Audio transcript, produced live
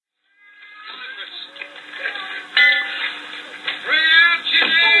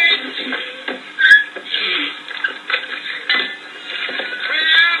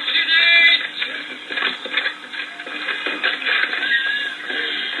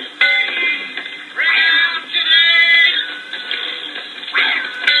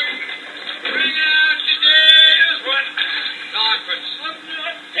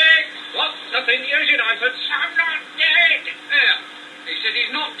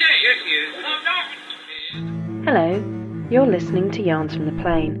Hello, you're listening to Yarns from the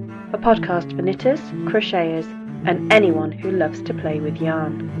Plane, a podcast for knitters, crocheters, and anyone who loves to play with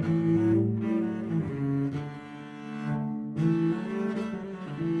yarn.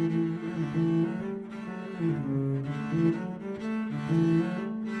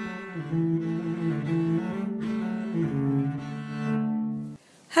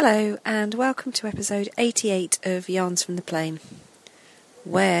 Hello and welcome to episode 88 of Yarns from the Plane.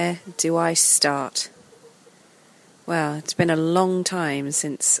 Where do I start? Well, it's been a long time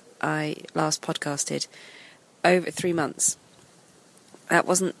since I last podcasted, over 3 months. That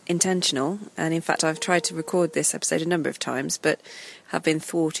wasn't intentional, and in fact I've tried to record this episode a number of times, but have been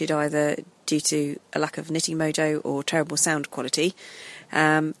thwarted either due to a lack of knitting mojo or terrible sound quality.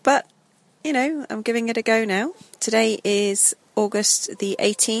 But, you know, I'm giving it a go now. Today is August the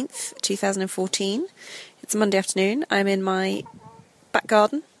 18th, 2014. It's a Monday afternoon. I'm in my back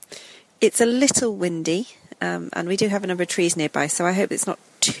garden. It's a little windy, and we do have a number of trees nearby, so I hope it's not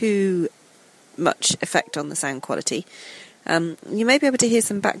too much effect on the sound quality. You may be able to hear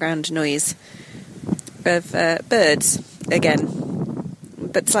some background noise of birds again,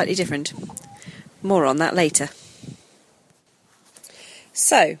 but slightly different. More on that later.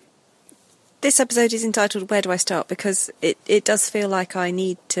 So, this episode is entitled Where Do I Start? Because it does feel like I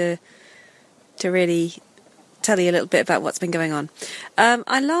need to really tell you a little bit about what's been going on.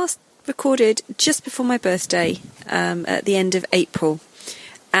 I last recorded just before my birthday, at the end of April,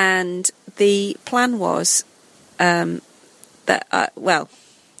 and the plan was that,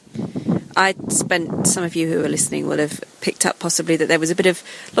 I'd spent, some of you who are listening will have picked up possibly that there was a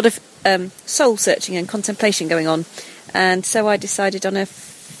lot of soul searching and contemplation going on, and so I decided on a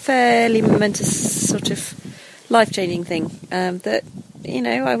fairly momentous sort of life-changing thing that, you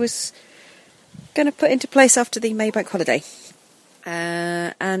know, I was going to put into place after the May Bank holiday.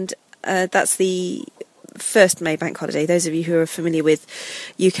 And that's the first May Bank holiday. Those of you who are familiar with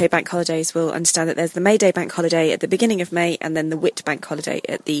UK bank holidays will understand that there's the May Day Bank holiday at the beginning of May and then the Whit Bank holiday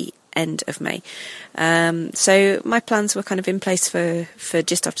at the end of May. So my plans were kind of in place for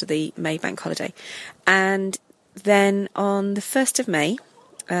just after the May Bank holiday. And then on the 1st of May,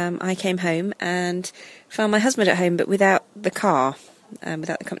 I came home and found my husband at home, but without the car,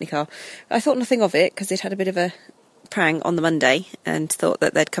 without the company car. I thought nothing of it because they'd had a bit of a prang on the Monday and thought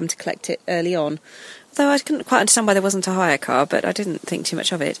that they'd come to collect it early on. Although I couldn't quite understand why there wasn't a hire car, but I didn't think too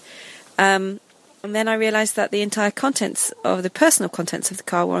much of it. And then I realised that the entire contents of the personal contents of the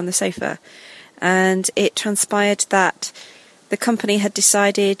car were on the sofa. And it transpired that the company had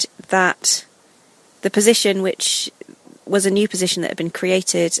decided that the position, which was a new position that had been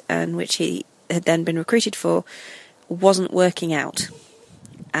created and which he had then been recruited for, wasn't working out.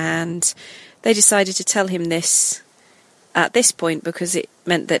 And they decided to tell him this at this point because it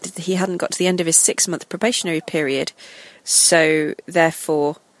meant that he hadn't got to the end of his 6-month probationary period, so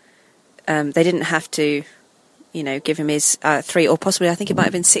therefore they didn't have to, you know, give him his 3 or possibly I think it might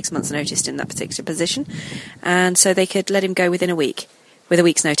have been 6 months notice in that particular position, and so they could let him go within a week with a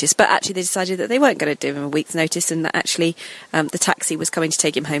week's notice. But actually they decided that they weren't going to give him a week's notice, and that actually the taxi was coming to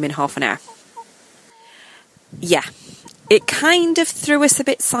take him home in half an hour. Yeah, it kind of threw us a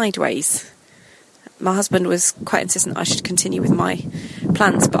bit sideways. My husband was quite insistent I should continue with my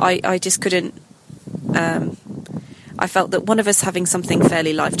plans, but I just couldn't. I felt that one of us having something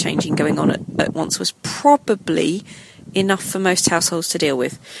fairly life-changing going on at once was probably enough for most households to deal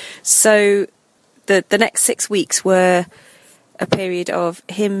with. So the next 6 weeks were a period of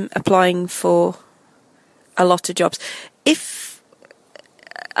him applying for a lot of jobs.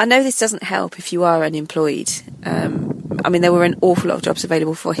 I know this doesn't help if you are unemployed. I mean, there were an awful lot of jobs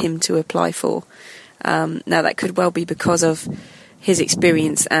available for him to apply for. Now, that could well be because of his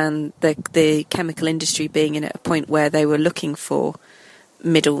experience and the chemical industry being in at a point where they were looking for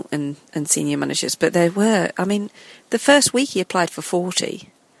middle and senior managers. But there were, I mean, the first week he applied for 40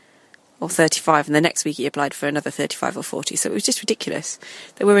 or 35, and the next week he applied for another 35 or 40. So it was just ridiculous.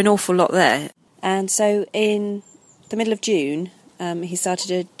 There were an awful lot there. And so in the middle of June, he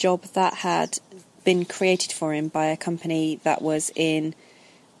started a job that had been created for him by a company that was in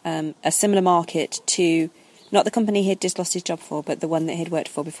a similar market to, not the company he'd just lost his job for, but the one that he'd worked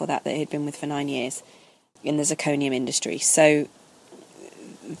for before that he'd been with for 9 years in the zirconium industry. So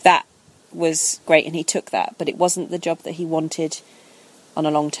that was great, and he took that, but it wasn't the job that he wanted on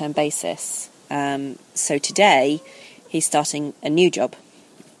a long-term basis. So today he's starting a new job.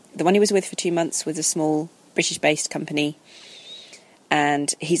 The one he was with for 2 months was a small British-based company,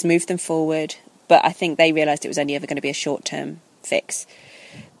 and he's moved them forward, but I think they realised it was only ever going to be a short-term fix.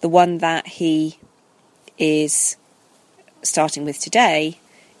 The one that he is starting with today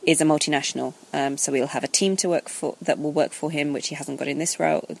is a multinational, so we'll have a team that will work for him, which he hasn't got in this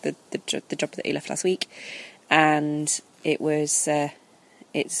role, the job that he left last week, and it's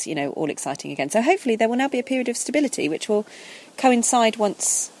all exciting again. So hopefully there will now be a period of stability, which will coincide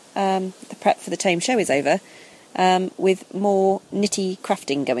once the prep for the Tame show is over, with more nitty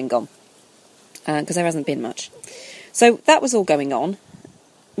crafting going on, because there hasn't been much. So that was all going on.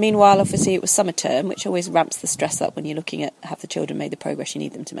 Meanwhile, obviously, it was summer term, which always ramps the stress up when you're looking at have the children made the progress you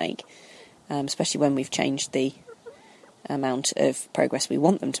need them to make, especially when we've changed the amount of progress we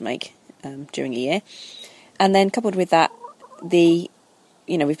want them to make during a year. And then coupled with that, we've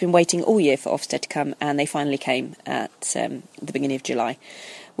been waiting all year for Ofsted to come, and they finally came at the beginning of July,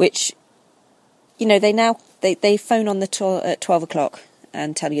 which, they phone on at 12 o'clock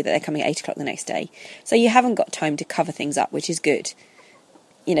and tell you that they're coming at 8 o'clock the next day. So you haven't got time to cover things up, which is good.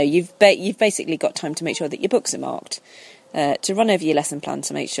 You've basically got time to make sure that your books are marked, to run over your lesson plans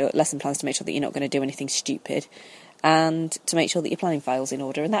to make sure that you're not going to do anything stupid, and to make sure that your planning file's in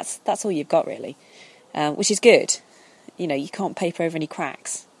order. And that's all you've got really, which is good. You can't paper over any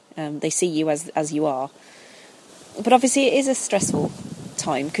cracks. They see you as you are. But obviously it is a stressful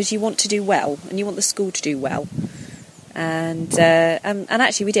time because you want to do well and you want the school to do well. And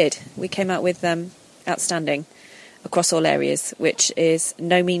actually we did. We came out with outstanding across all areas, which is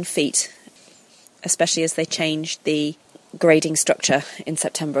no mean feat, especially as they changed the grading structure in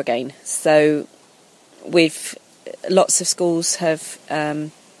September again. So lots of schools have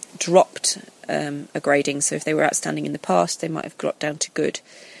dropped a grading. So if they were outstanding in the past, they might have dropped down to good.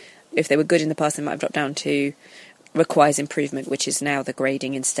 If they were good in the past, they might have dropped down to requires improvement, which is now the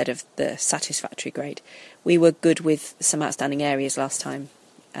grading instead of the satisfactory grade. We were good with some outstanding areas last time,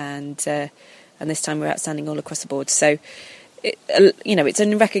 and this time we're outstanding all across the board. So, it's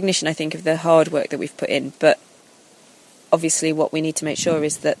a recognition, I think, of the hard work that we've put in. But obviously what we need to make sure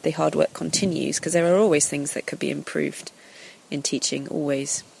is that the hard work continues, because there are always things that could be improved in teaching,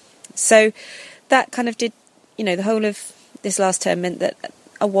 always. So that kind of did, the whole of this last term meant that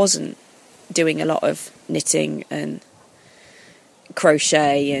I wasn't doing a lot of knitting and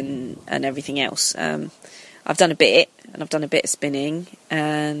crochet and everything else. I've done a bit, and I've done a bit of spinning,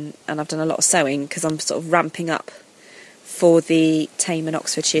 and I've done a lot of sewing because I'm sort of ramping up for the Tame and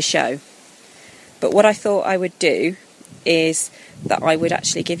Oxfordshire show. But what I thought I would do is that I would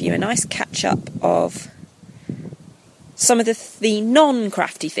actually give you a nice catch-up of some of the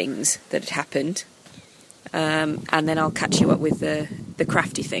non-crafty things that had happened, and then I'll catch you up with the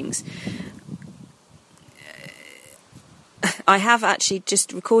crafty things. I have actually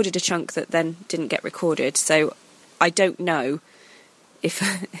just recorded a chunk that then didn't get recorded, so I don't know if,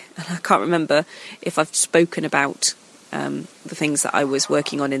 and I can't remember if I've spoken about the things that I was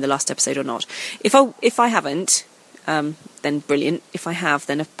working on in the last episode or not. If I haven't, then brilliant. If I have,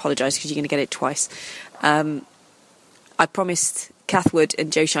 then apologise, because you're going to get it twice. I promised Kath Wood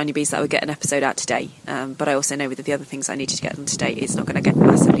and Joe Shiny Bees that I would get an episode out today, but I also know that the other things I needed to get done today is not going to get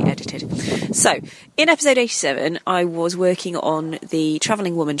massively edited. So, in episode 87, I was working on the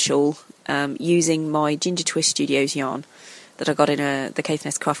Travelling Woman shawl using my Ginger Twist Studios yarn that I got in the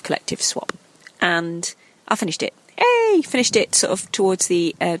Caithness Craft Collective swap, and I finished it. Hey, finished it sort of towards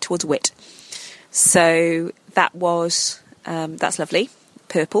wit. So that was that's lovely.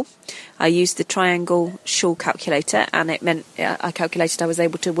 Purple. I used the triangle shawl calculator, and it meant I calculated I was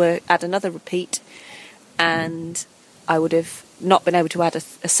able to add another repeat, and I would have not been able to add a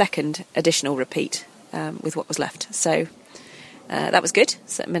second additional repeat with what was left. So that was good.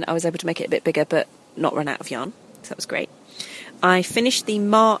 So it meant I was able to make it a bit bigger but not run out of yarn. So that was great. I finished the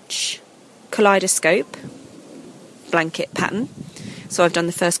March Kaleidoscope blanket pattern. So I've done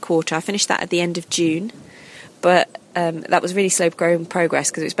the first quarter. I finished that at the end of June, but that was really slow growing progress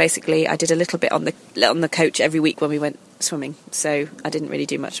because it was basically I did a little bit on the coach every week when we went swimming, so I didn't really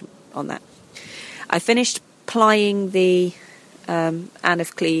do much on that. I finished plying the Anne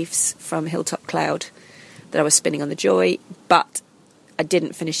of Cleves from Hilltop Cloud that I was spinning on the Joy, but I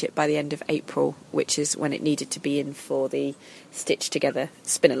didn't finish it by the end of April, which is when it needed to be in for the Stitch Together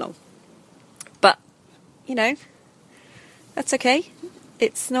spin along. But that's okay.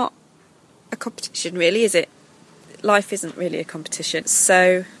 It's not a competition really, is it? Life isn't really a competition,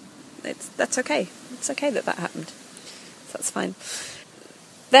 so that's okay. It's okay that happened. So that's fine.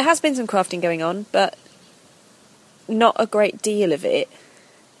 There has been some crafting going on, but not a great deal of it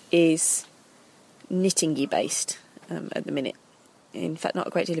is knitting-y based at the minute. In fact, not a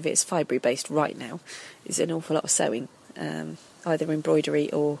great deal of it is fibre based right now. There's an awful lot of sewing, either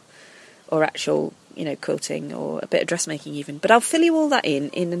embroidery or actual, quilting, or a bit of dressmaking even. But I'll fill you all that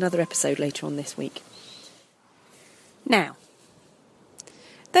in another episode later on this week. Now,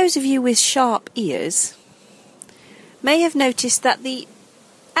 those of you with sharp ears may have noticed that the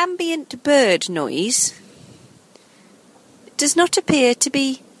ambient bird noise does not appear to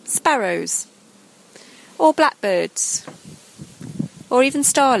be sparrows or blackbirds or even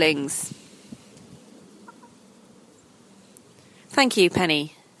starlings. Thank you,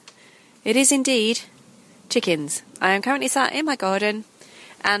 Penny. It is indeed chickens. I am currently sat in my garden,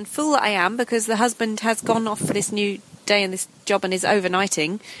 and fool that I am, because the husband has gone off for this new day and this job and is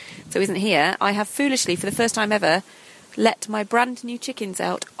overnighting, so isn't here. I have foolishly, for the first time ever, let my brand new chickens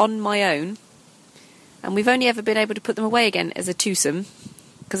out on my own, and we've only ever been able to put them away again as a twosome,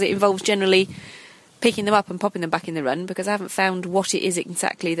 because it involves generally picking them up and popping them back in the run, because I haven't found what it is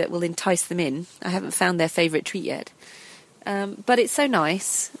exactly that will entice them in. I haven't found their favourite treat yet. But it's so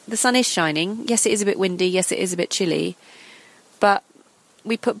nice. The sun is shining. Yes, it is a bit windy. Yes, it is a bit chilly. But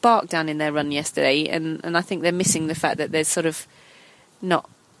we put bark down in their run yesterday, and I think they're missing the fact that there's sort of not...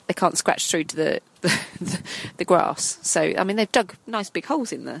 They can't scratch through to the grass. So, I mean, they've dug nice big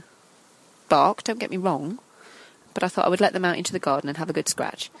holes in the bark, don't get me wrong. But I thought I would let them out into the garden and have a good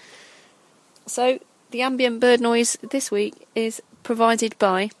scratch. So, the ambient bird noise this week is provided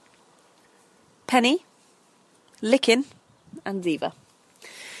by Penny, Lickin, and Ziva.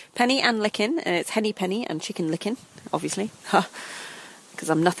 Penny and Lickin, it's Henny Penny and Chicken Lickin, obviously, because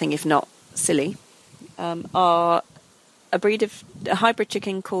I'm nothing if not silly, are a hybrid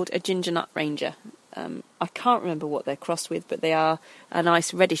chicken called a Ginger Nut Ranger. I can't remember what they're crossed with, but they are a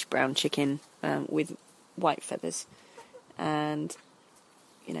nice reddish brown chicken with white feathers and,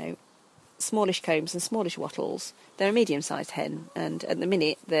 you know, smallish combs and smallish wattles. They're a medium-sized hen, and at the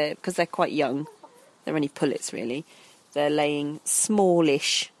minute, because they're quite young, they're only pullets really, they're laying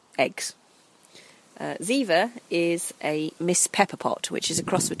smallish eggs. Ziva is a Miss Pepperpot, which is a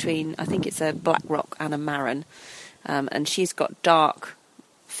cross between, I think it's a Black Rock and a Marron, and she's got dark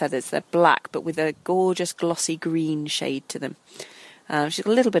feathers. They're black, but with a gorgeous glossy green shade to them. She's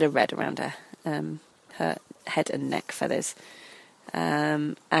got a little bit of red around her head and neck feathers.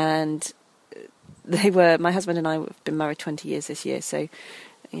 And my husband and I have been married 20 years this year, so,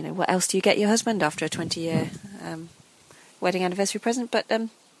 you know, what else do you get your husband after a 20-year wedding anniversary present? But,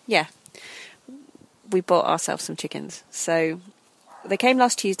 yeah, we bought ourselves some chickens. So they came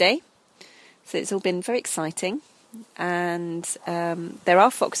last Tuesday, so it's all been very exciting. And there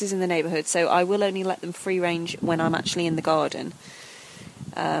are foxes in the neighbourhood, so I will only let them free range when I'm actually in the garden,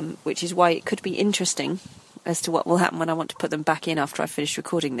 which is why it could be interesting as to what will happen when I want to put them back in after I finish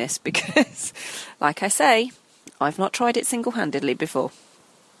recording this, because, like I say, I've not tried it single-handedly before.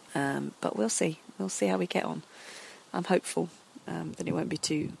 But we'll see. We'll see how we get on. I'm hopeful that it won't be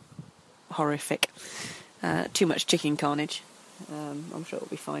too horrific, too much chicken carnage. I'm sure it'll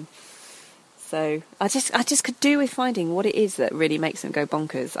be fine. So I just could do with finding what it is that really makes them go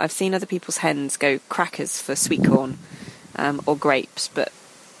bonkers. I've seen other people's hens go crackers for sweet corn or grapes, but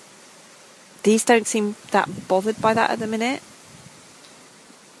these don't seem that bothered by that at the minute.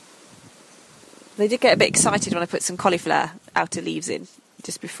 They did get a bit excited when I put some cauliflower outer leaves in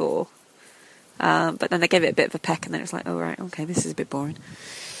just before, but then they gave it a bit of a peck, and then it was like, oh right, okay, this is a bit boring.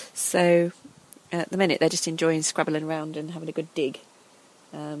 So at the minute they're just enjoying scrabbling around and having a good dig.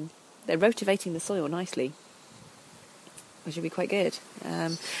 They're rotivating the soil nicely, which would be quite good.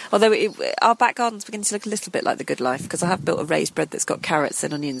 Although our back garden's beginning to look a little bit like the good life, because I have built a raised bed that's got carrots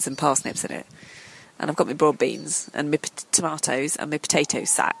and onions and parsnips in it, and I've got my broad beans and my tomatoes and my potato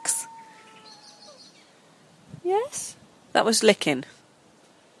sacks. Yes, that was Licking.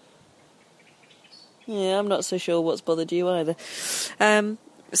 Yeah, I'm not so sure what's bothered you either.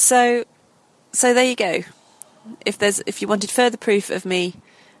 So there you go. If you wanted further proof of me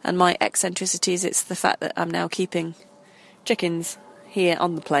and my eccentricities, it's the fact that I'm now keeping chickens here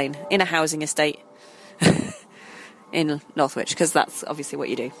on the plain in a housing estate in Northwich, because that's obviously what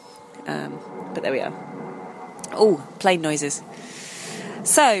you do. But there we are. Oh, plane noises.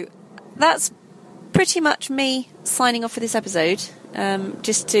 So that's pretty much me signing off for this episode,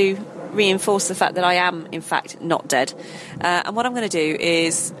 just to reinforce the fact that I am in fact not dead. And what I'm going to do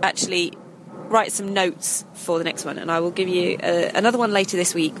is actually write some notes for the next one, and I will give you another one later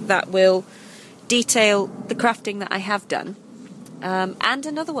this week that will detail the crafting that I have done, and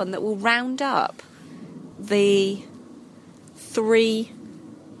another one that will round up the 3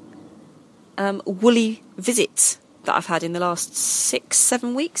 woolly visits that I've had in the last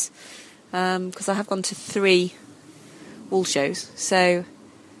 6-7 weeks, because I have gone to 3 wool shows. So,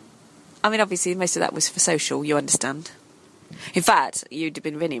 I mean, obviously most of that was for social, you understand. In fact, you'd have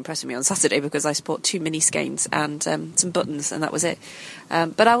been really impressed with me on Saturday, because I bought 2 mini skeins and some buttons, and that was it.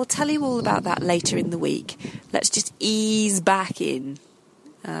 But I will tell you all about that later in the week. Let's just ease back in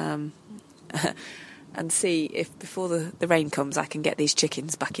and see if before the rain comes I can get these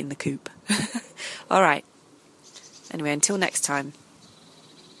chickens back in the coop. All right. Anyway, until next time,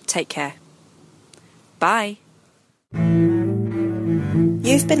 take care. Bye.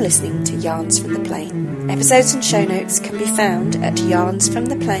 You've been listening to Yarns from the Plain. Episodes and show notes can be found at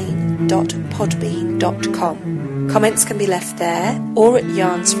yarnsfromtheplain.podbean.com. Comments can be left there or at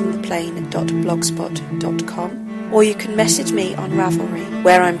yarnsfromtheplain.blogspot.com, or you can message me on Ravelry,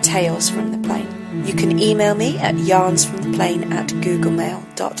 where I'm Tales from the Plain. You can email me at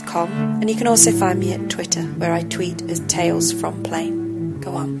yarnsfromtheplain@googlemail.com, and you can also find me at Twitter, where I tweet as Tales from Plain.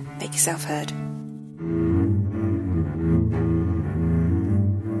 Go on, make yourself heard.